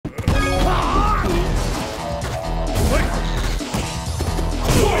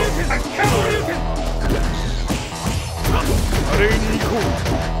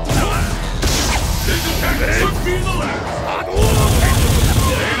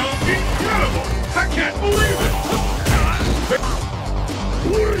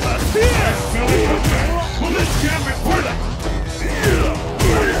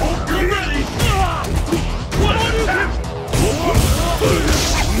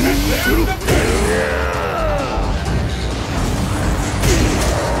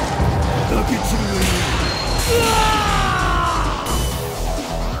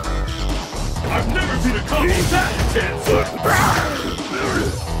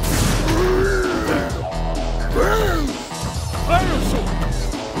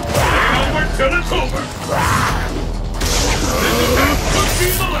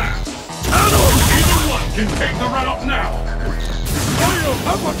can take the route now!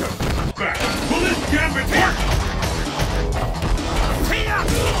 Back! Will this gambit work?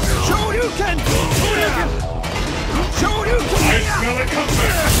 Shoryuken! Shoryuken! I smell a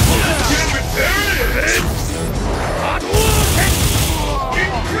comeback! Will this gambit... There it is!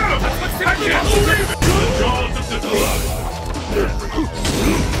 Incredible! I can't believe it! The jaws of the blood!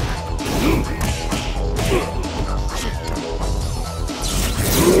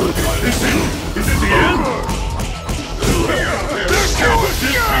 Is it the end? Would this be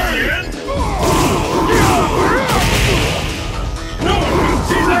the end? No one can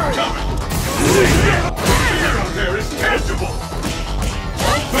see that coming! The fear out there is tangible!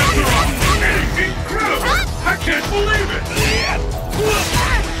 Incredible! I can't believe it!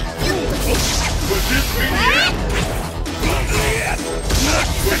 Would this be the end?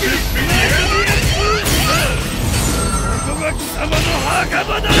 Would this be the end?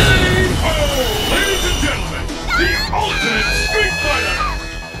 Ladies and gentlemen, the ultimate street fighter!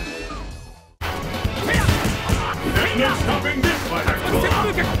 There's no stopping this fighter! I smell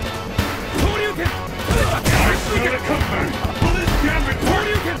a comeback! Will this gambit work?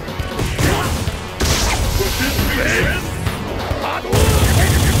 Would this be the end?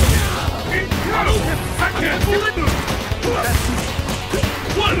 Incredible! I can't believe it!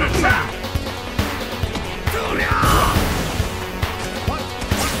 What an attack!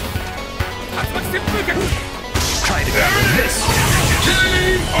 Try to get this!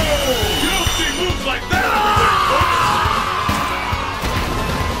 K.O. You don't see moves like that everywhere, folks!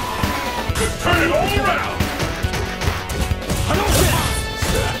 Could turn it all around!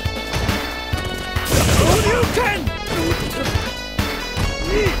 Shoryuken!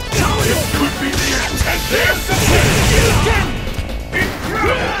 This could be the end! And there's the Shoryuken!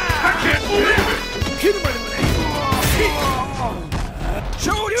 Incredible! I can't believe it!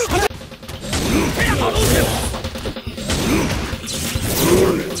 Shoryuken!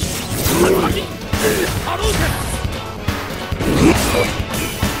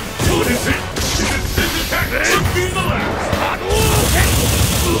 What is it? Is it this attack? Could be the last!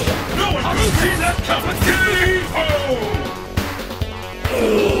 No one can see that coming! K.O.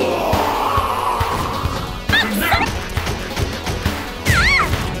 And now...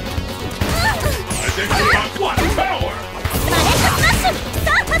 I think we got what power!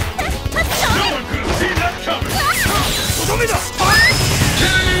 No one could see that coming!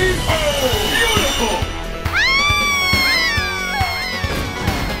 K.O. Beautiful!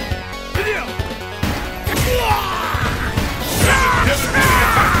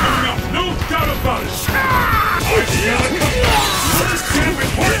 No doubt about it! I smell a comeback! Will this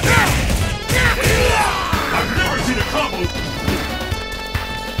gambit work now? I've never seen a combo!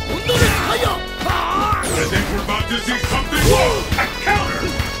 I think we're about to see something more! A counter!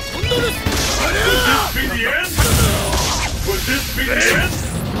 Would this be the end? Would this be the end?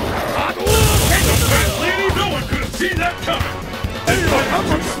 The fat lady, no one could have seen that coming! And I'm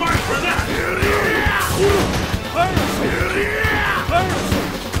too smart for that!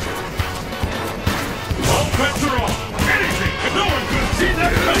 All bets are off! Anything! No one could have seen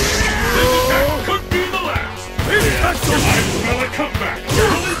that coming! This attack could be the last! I smell a comeback!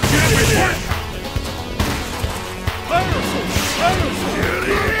 Will this gambit work?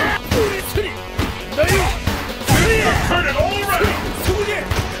 Turn it all around!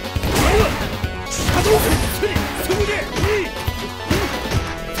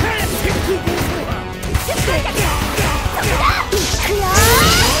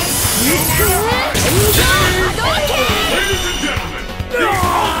 Ladies and gentlemen, the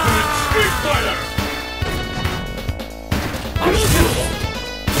ultimate street fighter! I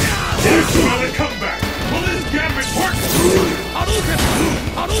smell a comeback! Will this gambit work?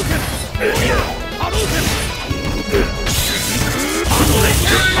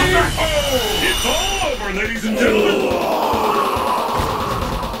 It's all over, ladies and gentlemen!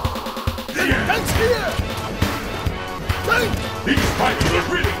 These fighters are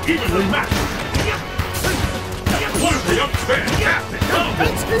really evenly matched! What if they upstand fantastic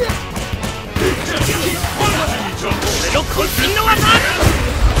combos? They just keep punishing each other!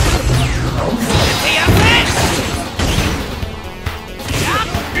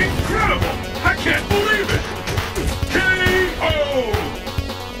 Incredible! I can't believe it! K.O.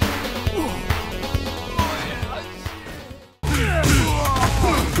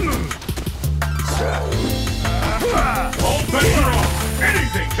 All bets are off!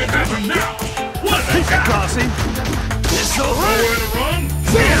 Anything can happen now! What a attack! Crossing! This over!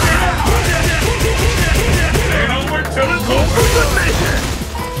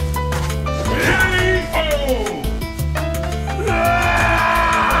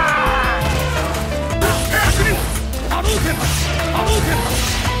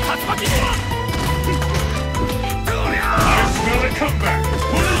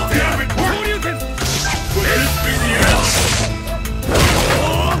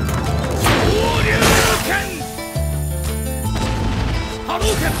 波動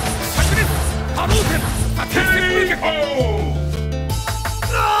拳炸裂波動拳波動拳 KO!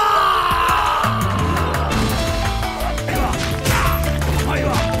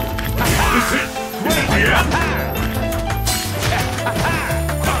 Is it the end?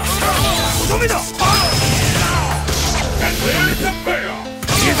 とどめだ And there's the payoff!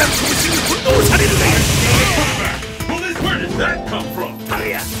 消えたる拳に翻弄されるがいい Well, where did that come from? タグ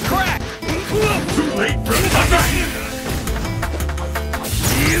やクラック Too late for nothing!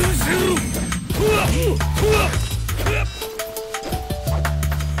 ユーズこ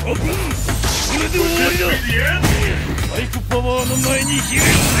れで終わりだ Be the end? バイクパワーの前にひれ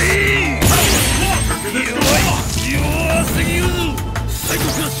伏せ Longer to this go on! 弱すぎるぞサイコク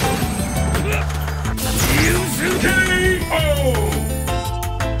ラッシュユーズ KO!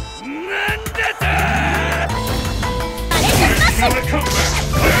 なんだと Nice comeback!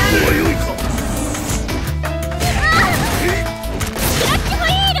 おい